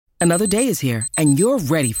Another day is here, and you're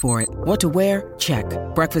ready for it. What to wear? Check.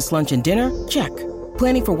 Breakfast, lunch, and dinner? Check.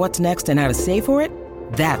 Planning for what's next and how to save for it?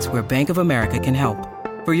 That's where Bank of America can help.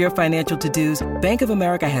 For your financial to-dos, Bank of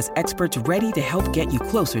America has experts ready to help get you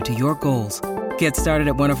closer to your goals. Get started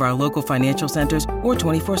at one of our local financial centers or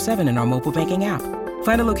 24/7 in our mobile banking app.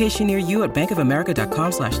 Find a location near you at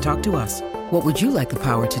bankofamerica.com/talktous. What would you like the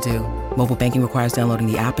power to do? Mobile banking requires downloading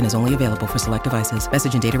the app and is only available for select devices.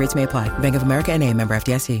 Message and data rates may apply. Bank of America N.A., member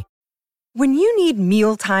FDIC. When you need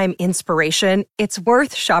mealtime inspiration, it's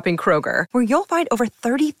worth shopping Kroger, where you'll find over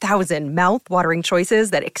 30,000 mouth-watering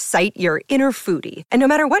choices that excite your inner foodie. And no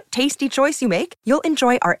matter what tasty choice you make, you'll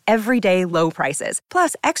enjoy our everyday low prices,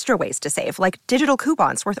 plus extra ways to save, like digital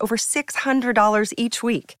coupons worth over $600 each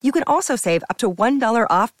week. You can also save up to $1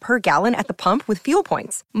 off per gallon at the pump with fuel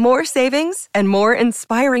points. More savings and more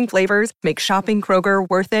inspiring flavors make shopping Kroger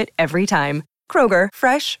worth it every time. Kroger,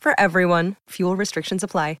 fresh for everyone. Fuel restrictions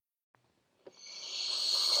apply.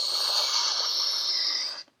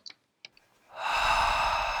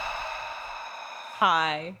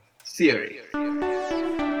 Hi. Theory.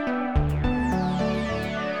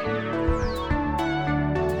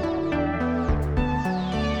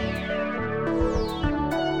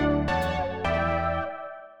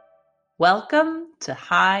 Welcome to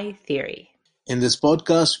High Theory. In this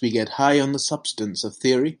podcast, we get high on the substance of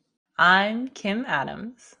theory. I'm Kim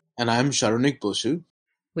Adams. And I'm Sharonik Bosu.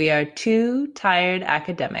 We are two tired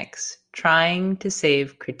academics trying to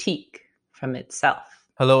save critique from itself.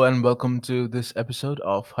 Hello and welcome to this episode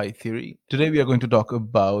of High Theory. Today we are going to talk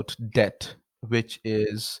about debt, which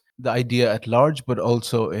is the idea at large, but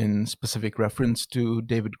also in specific reference to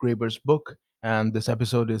David Graeber's book. And this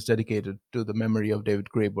episode is dedicated to the memory of David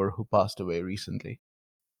Graeber, who passed away recently.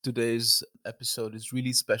 Today's episode is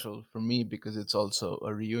really special for me because it's also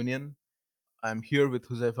a reunion. I'm here with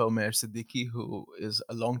Huzaifa Umair Siddiqui, who is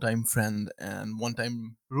a longtime friend and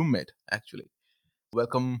one-time roommate, actually.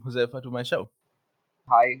 Welcome, Huzaifa, to my show.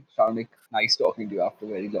 Hi, Sharonik. Nice talking to you after a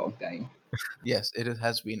very long time. Yes, it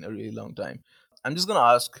has been a really long time. I'm just going to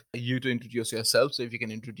ask you to introduce yourself. So if you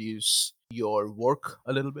can introduce your work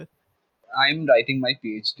a little bit. I'm writing my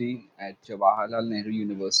PhD at Jawaharlal Nehru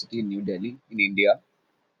University in New Delhi, in India.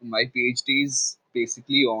 My PhD is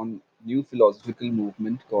basically on new philosophical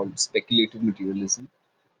movement called speculative materialism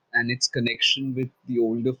and its connection with the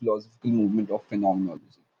older philosophical movement of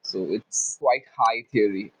phenomenology. So it's quite high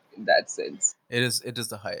theory in that sense. It is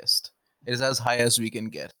the highest. It is as high as we can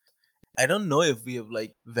get. I don't know if we have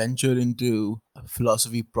ventured into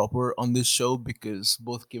philosophy proper on this show because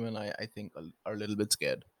both Kim and I think, are a little bit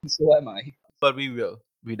scared. So am I. But we will.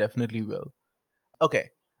 We definitely will. Okay,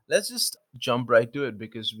 let's just jump right to it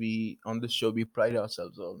because on this show, we pride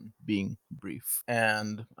ourselves on being brief.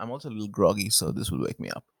 And I'm also a little groggy, so this will wake me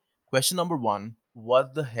up. Question number 1.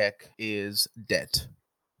 What the heck is debt?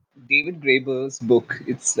 David Graeber's book,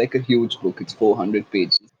 it's like a huge book, it's 400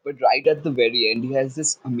 pages. But right at the very end, he has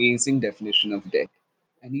this amazing definition of debt.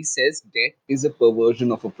 And he says debt is a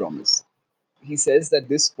perversion of a promise. He says that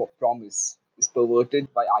this promise is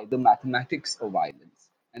perverted by either mathematics or violence.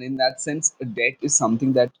 And in that sense, a debt is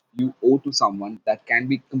something that you owe to someone that can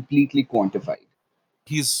be completely quantified.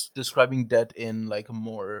 He's describing debt in a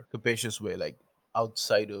more capacious way,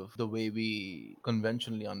 outside of the way we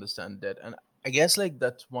conventionally understand debt. And I guess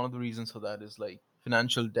that's one of the reasons for that is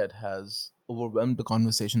financial debt has overwhelmed the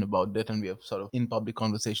conversation about debt, and we have sort of in public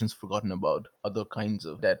conversations forgotten about other kinds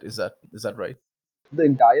of debt. Is that right? The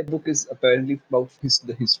entire book is apparently about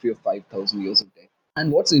the history of 5,000 years of debt.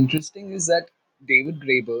 And what's interesting is that David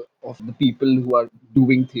Graeber, of the people who are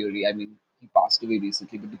doing theory, I mean, he passed away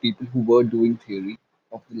recently, but the people who were doing theory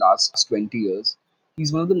of the last 20 years,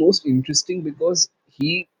 he's one of the most interesting because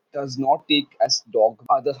he does not take as dog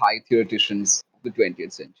other high theoreticians of the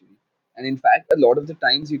 20th century. And in fact, a lot of the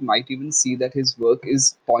times you might even see that his work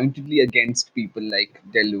is pointedly against people like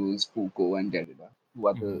Deleuze, Foucault, and Derrida, who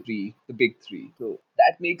are the big three. So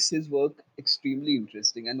that makes his work extremely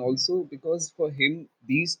interesting. And also because for him,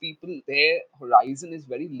 these people, their horizon is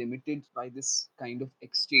very limited by this kind of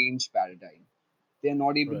exchange paradigm. They're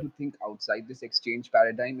not able Right. to think outside this exchange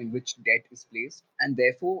paradigm in which debt is placed. And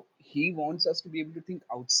therefore, he wants us to be able to think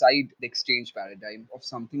outside the exchange paradigm of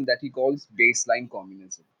something that he calls baseline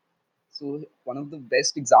communism. So, one of the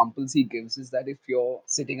best examples he gives is that if you're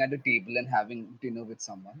sitting at a table and having dinner with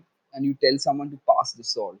someone, and you tell someone to pass the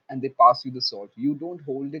salt, and they pass you the salt, you don't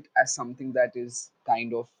hold it as something that is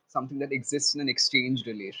kind of something that exists in an exchange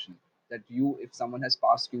relation. That you, if someone has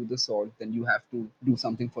passed you the salt, then you have to do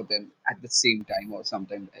something for them at the same time or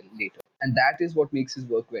sometime later. And that is what makes his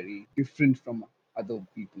work very different from other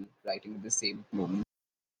people writing at the same moment.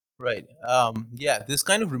 Right. Yeah, this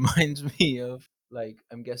kind of reminds me of, like,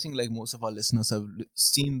 I'm guessing like most of our listeners have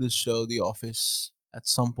seen this show, The Office, at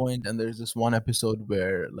some point, and there's this one episode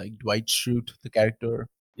where like Dwight Schrute, the character,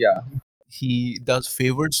 Yeah. he does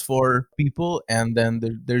favors for people, and then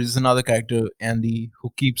there's another character, Andy, who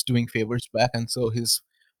keeps doing favors back, and so his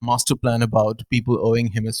master plan about people owing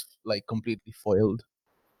him is like completely foiled.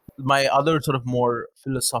 My other sort of more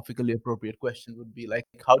philosophically appropriate question would be like,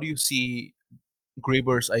 how do you see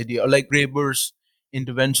Graeber's idea, or like Graeber's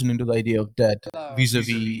intervention into the idea of debt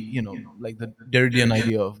vis-a-vis, like the Derridean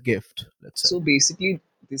idea of gift, let's say. So basically,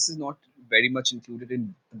 this is not very much included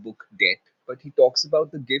in the book Debt, but he talks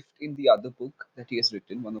about the gift in the other book that he has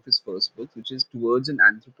written, one of his first books, which is Towards an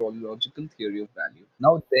Anthropological Theory of Value.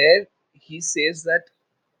 Now, there he says that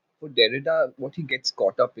for Derrida, what he gets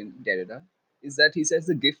caught up in Derrida is that he says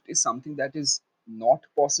the gift is something that is not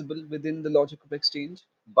possible within the logic of exchange,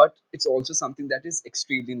 but it's also something that is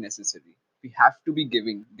extremely necessary. We have to be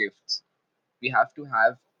giving gifts. We have to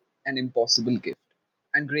have an impossible gift.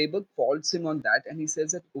 And Greyberg faults him on that and he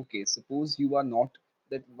says that, okay, suppose you are not,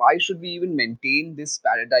 that why should we even maintain this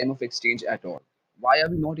paradigm of exchange at all? Why are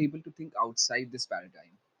we not able to think outside this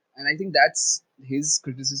paradigm? And I think that's his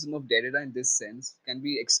criticism of Derrida in this sense can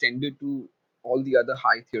be extended to all the other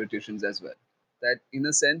high theoreticians as well. That in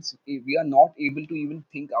a sense, we are not able to even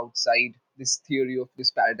think outside this theory of this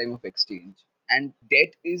paradigm of exchange. And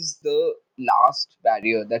debt is the last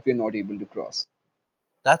barrier that we're not able to cross.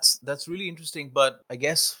 That's really interesting, but I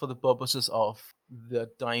guess for the purposes of the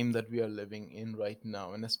time that we are living in right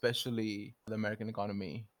now, and especially the American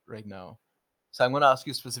economy right now, so I'm going to ask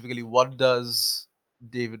you specifically, what does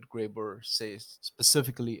David Graeber say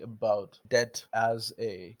specifically about debt as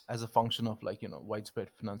a function of, like, widespread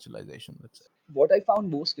financialization, let's say. What I found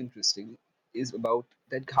most interesting is about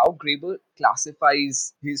that how Graeber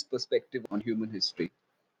classifies his perspective on human history.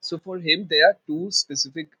 So for him, there are two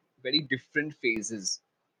specific, very different phases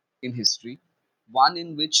in history. One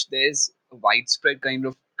in which there's a widespread kind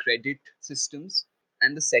of credit systems,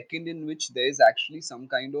 and the second in which there's actually some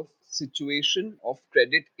kind of situation of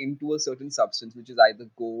credit into a certain substance, which is either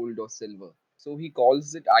gold or silver. So he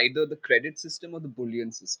calls it either the credit system or the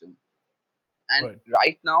bullion system. And Right.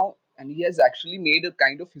 right now, and he has actually made a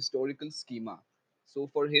kind of historical schema. So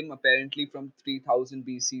for him, apparently from 3000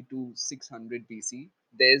 BC to 600 BC,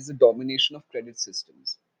 there's a domination of credit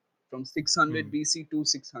systems. From 600 Mm. BC to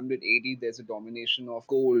 600 AD, there's a domination of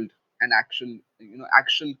gold and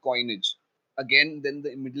actual coinage. Again, then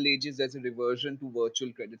the Middle Ages, there's a reversion to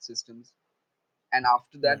virtual credit systems. And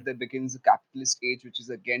after that, Right. there begins the capitalist age, which is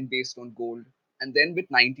again based on gold. And then with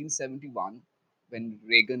 1971, when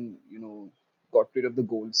Reagan, got rid of the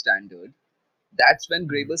gold standard, that's when Mm.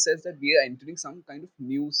 Graeber says that we are entering some kind of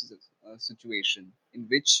new situation in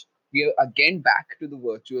which we are again back to the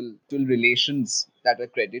virtual relations that are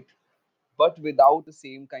credit, but without the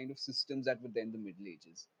same kind of systems that were then the Middle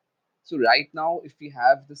Ages. So right now, if we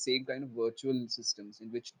have the same kind of virtual systems in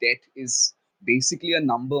which debt is basically a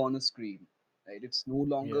number on a screen, right? It's no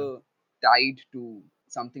Yeah. longer tied to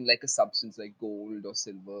something like a substance like gold or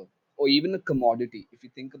silver or even a commodity. If you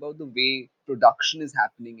think about the way production is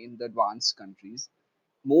happening in the advanced countries,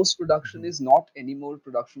 most production Hmm. is not anymore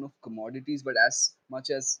production of commodities but as much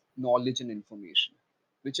as knowledge and information,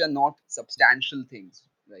 which are not substantial things,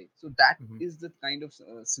 right? So that Hmm. is the kind of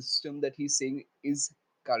system that he's saying is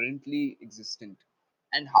currently existent.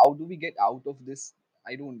 And how do we get out of this?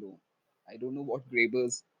 I don't know what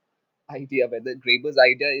Graeber's idea, whether Graeber's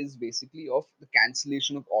idea is basically of the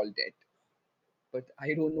cancellation of all debt, but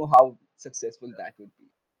I don't know how successful that would be.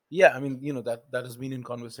 Yeah, I mean, that has been in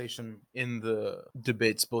conversation in the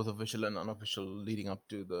debates, both official and unofficial, leading up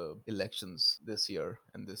to the elections this year,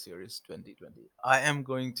 and this year is 2020. I am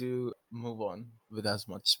going to move on with as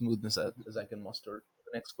much smoothness as I can muster.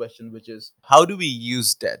 The next question, which is, how do we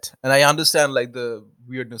use debt? And I understand like the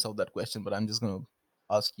weirdness of that question, but I'm just going to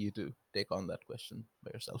ask you to take on that question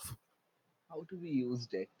by yourself. How do we use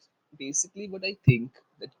debt? Basically, what I think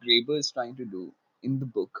that Graeber is trying to do in the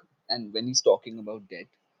book and when he's talking about debt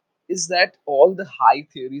is that all the high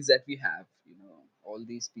theories that we have, all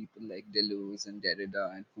these people like Deleuze and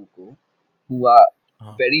Derrida and Foucault, who are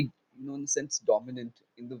Uh-huh. very, in a sense, dominant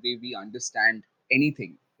in the way we understand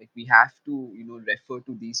anything. Like we have to, refer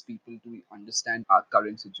to these people to understand our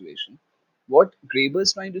current situation. What Graeber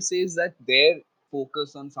is trying to say is that their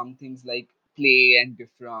focus on some things like play and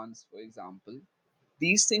difference, for example,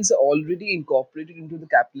 these things are already incorporated into the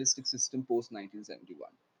capitalistic system post 1971.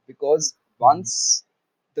 Because Mhm. once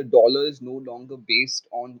the dollar is no longer based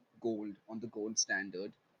on gold, on the gold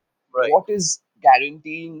standard, Right. what is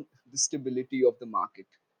guaranteeing the stability of the market?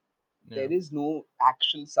 Yeah. There is no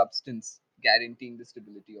actual substance guaranteeing the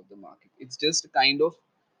stability of the market. It's just a kind of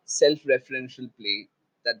self-referential play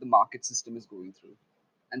that the market system is going through.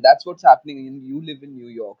 And that's what's happening. You live in New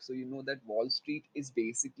York, so you know that Wall Street is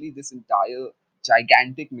basically this entire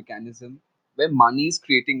gigantic mechanism where money is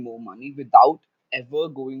creating more money without ever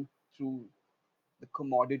going through the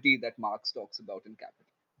commodity that Marx talks about in Capital.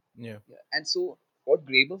 Yeah. Yeah. And so what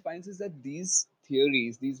Graeber finds is that these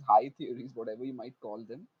theories, these high theories, whatever you might call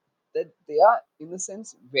them, that they are in a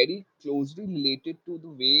sense very closely related to the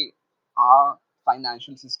way our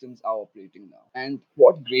financial systems are operating now. And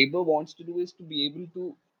what Graeber wants to do is to be able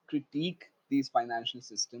to critique these financial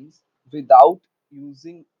systems without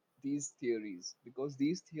using these theories, because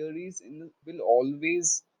these theories will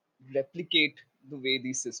always replicate the way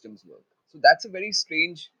these systems work. So that's a very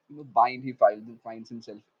strange, bind he finds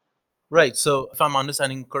himself. Right. So if I'm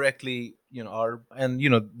understanding correctly, our and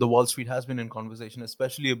the Wall Street has been in conversation,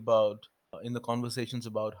 especially about in the conversations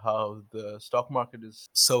about how the stock market is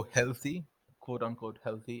so healthy, quote unquote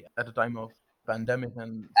healthy, at a time of pandemic.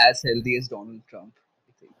 And As healthy as Donald Trump,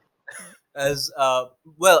 I think. as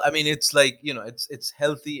well, I mean, it's like, it's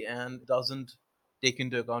healthy and doesn't take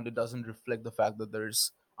into account, it doesn't reflect the fact that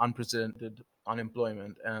there's unprecedented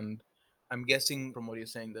unemployment. And I'm guessing from what you're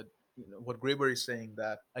saying that, what Graeber is saying,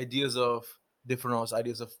 that ideas of difference,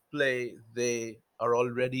 ideas of play, they are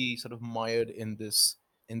already sort of mired in this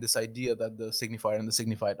idea that the signifier and the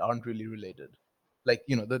signified aren't really related. Like,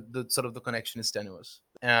 the sort of the connection is tenuous.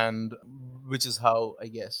 And which is how, I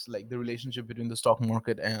guess, like, the relationship between the stock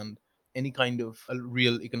market and any kind of a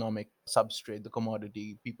real economic substrate, the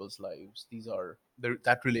commodity, people's lives,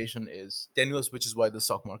 that relation is tenuous, which is why the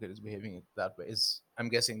stock market is behaving that way. Is I'm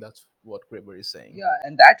guessing that's what Graeber is saying. Yeah,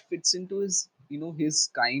 and that fits into his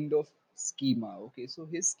kind of schema. Okay, so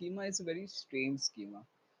his schema is a very strange schema.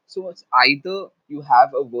 So it's either you have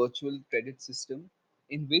a virtual credit system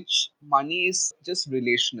in which money is just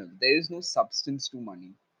relational, there is no substance to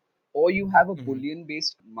money, or you have a Hmm. bullion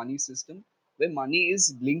based money system where money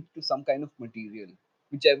is linked to some kind of material,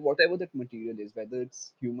 whichever whatever that material is, whether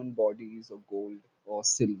it's human bodies or gold or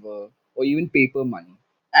silver or even paper money.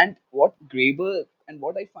 And what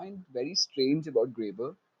I find very strange about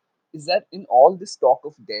Graeber is that in all this talk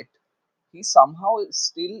of debt, he somehow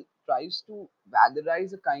still tries to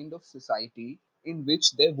valorize a kind of society in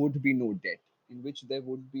which there would be no debt, in which there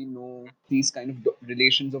would be no these kind of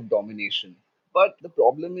relations of domination. But the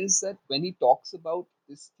problem is that when he talks about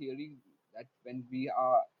this theory, that when we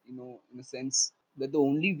are, in a sense, that the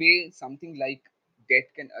only way something like debt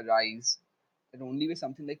can arise, the only way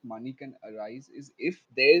something like money can arise is if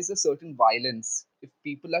there is a certain violence, if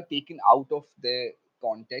people are taken out of their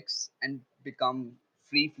context and become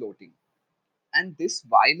free floating. And this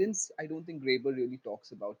violence, I don't think Graeber really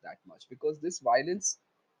talks about that much, because this violence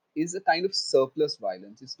is a kind of surplus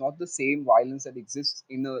violence. It's not the same violence that exists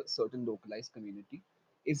in a certain localized community.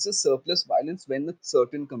 It's a surplus violence when a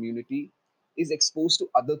certain community is exposed to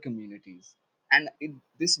other communities. And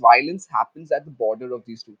this violence happens at the border of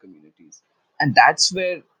these two communities. And that's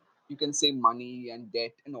where you can say money and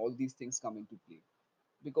debt and all these things come into play,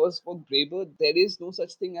 because for Graeber, there is no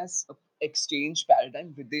such thing as a exchange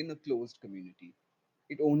paradigm within a closed community.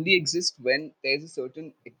 It only exists when there's a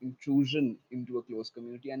certain intrusion into a closed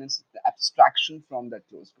community and it's the abstraction from that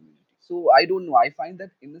closed community. So I don't know. I find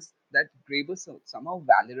that in this that Graeber somehow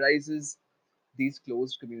valorizes these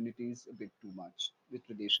closed communities a bit too much with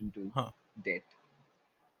relation to Huh. debt.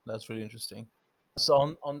 That's really interesting.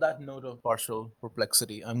 So on that note of partial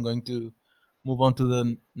perplexity, I'm going to move on to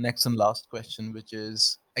the next and last question, which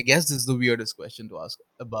is, I guess this is the weirdest question to ask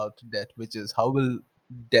about debt, which is, how will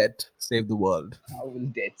debt save the world? How will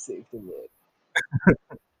debt save the world?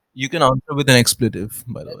 You can answer with an expletive,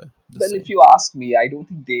 by the Well, way. Just well, if saying. you ask me, I don't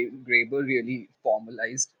think Graeber really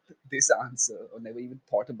formalized this answer or never even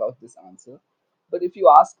thought about this answer. But if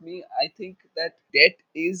you ask me, I think that debt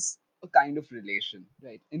is a kind of relation,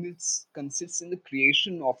 right? And it consists in the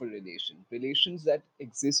creation of a relation. Relations that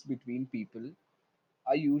exist between people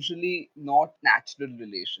are usually not natural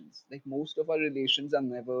relations. Like most of our relations are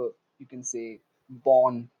never, you can say,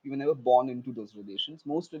 born. We were never born into those relations.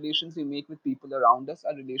 Most relations we make with people around us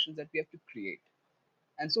are relations that we have to create.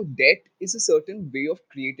 And so debt is a certain way of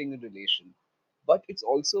creating a relation, but it's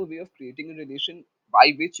also a way of creating a relation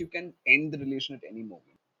by which you can end the relation at any moment.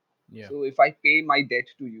 Yeah, So if I pay my debt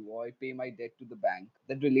to you or I pay my debt to the bank,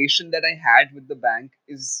 that relation that I had with the bank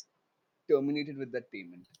is terminated with that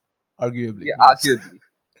payment. arguably, Yeah, yes. arguably.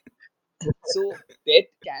 So debt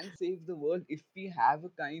can save the world if we have a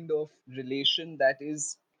kind of relation that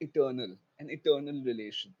is eternal, an eternal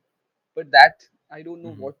relation. But that I don't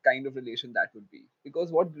know Hmm. what kind of relation that would be.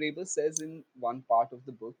 Because what Graeber says in one part of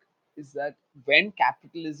the book is that when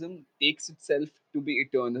capitalism takes itself to be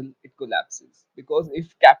eternal, it collapses. Because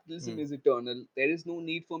if capitalism Mm. is eternal, there is no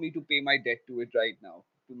need for me to pay my debt to it right now,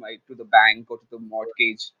 to the bank or to the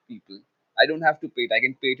mortgage people. I don't have to pay it. I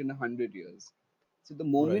can pay it in 100 years. So the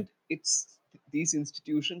Right. moment it's these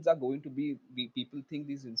institutions are going to people think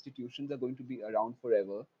these institutions are going to be around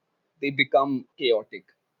forever, they become chaotic.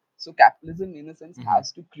 So capitalism, in a sense, Hmm.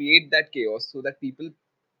 has to create that chaos so that people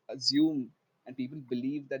assume and people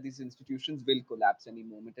believe that these institutions will collapse any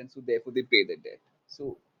moment, and so therefore they pay their debt.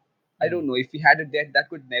 So I don't know, if we had a debt that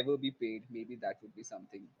could never be paid, maybe that would be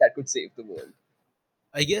something that could save the world.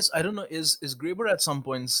 I guess I don't know. Is Graeber at some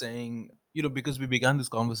point saying, because we began this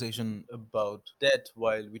conversation about debt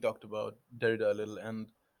while we talked about Derrida a little, and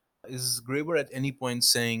is Graeber at any point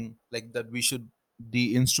saying like that we should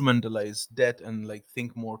de-instrumentalize debt and like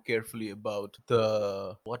think more carefully about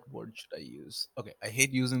the, what word should I use? Okay, I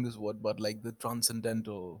hate using this word, but like the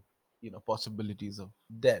transcendental, possibilities of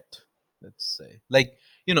debt. Let's say, like,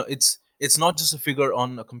 it's not just a figure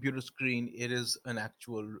on a computer screen. It is an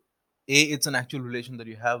actual, it's an actual relation that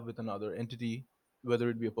you have with another entity, whether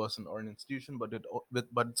it be a person or an institution, but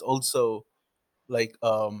it's also like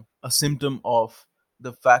a symptom of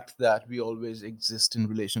the fact that we always exist in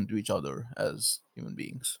relation to each other as human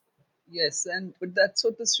beings. Yes, and but that's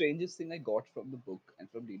what the strangest thing I got from the book and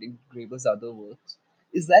from reading Graeber's other works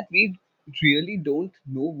is that we really don't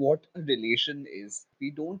know what a relation is.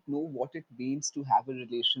 We don't know what it means to have a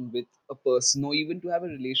relation with a person or even to have a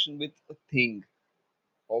relation with a thing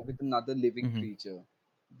or with another living Hmm. creature.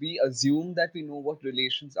 We assume that we know what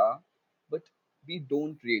relations are, but we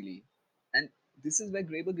don't really. And this is where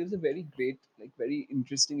Graeber gives a very great, like very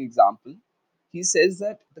interesting example. He says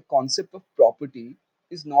that the concept of property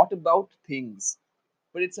is not about things,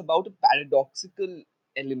 but it's about a paradoxical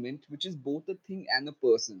element which is both a thing and a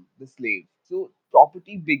person, the slave. So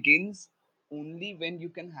property begins only when you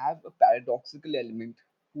can have a paradoxical element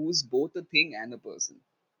who is both a thing and a person,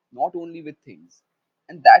 not only with things.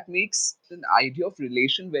 And that makes the idea of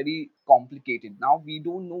relation very complicated. Now we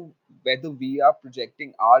don't know whether we are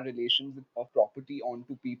projecting our relations of property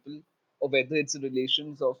onto people or whether it's the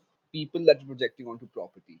relations of people that are projecting onto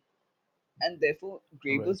property. And therefore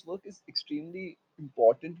Right. Graeber's work is extremely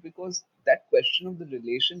important because that question of the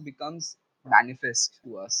relation becomes manifest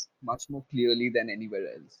to us much more clearly than anywhere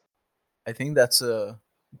else. I think that's a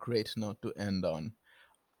great note to end on.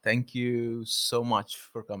 Thank you so much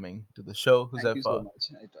for coming to the show, Thank you so Josefa,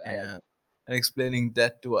 much. and, and explaining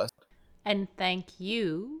that to us. And thank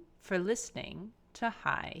you for listening to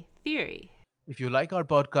High Theory. If you like our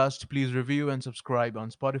podcast, please review and subscribe on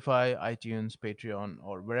Spotify, iTunes, Patreon,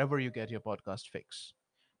 or wherever you get your podcast fix.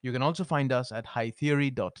 You can also find us at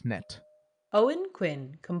hightheory.net. Owen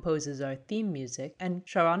Quinn composes our theme music, and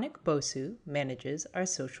Sharonik Bosu manages our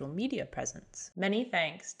social media presence. Many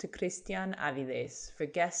thanks to Christian Aviles for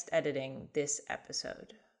guest editing this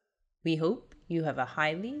episode. We hope you have a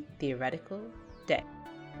highly theoretical day.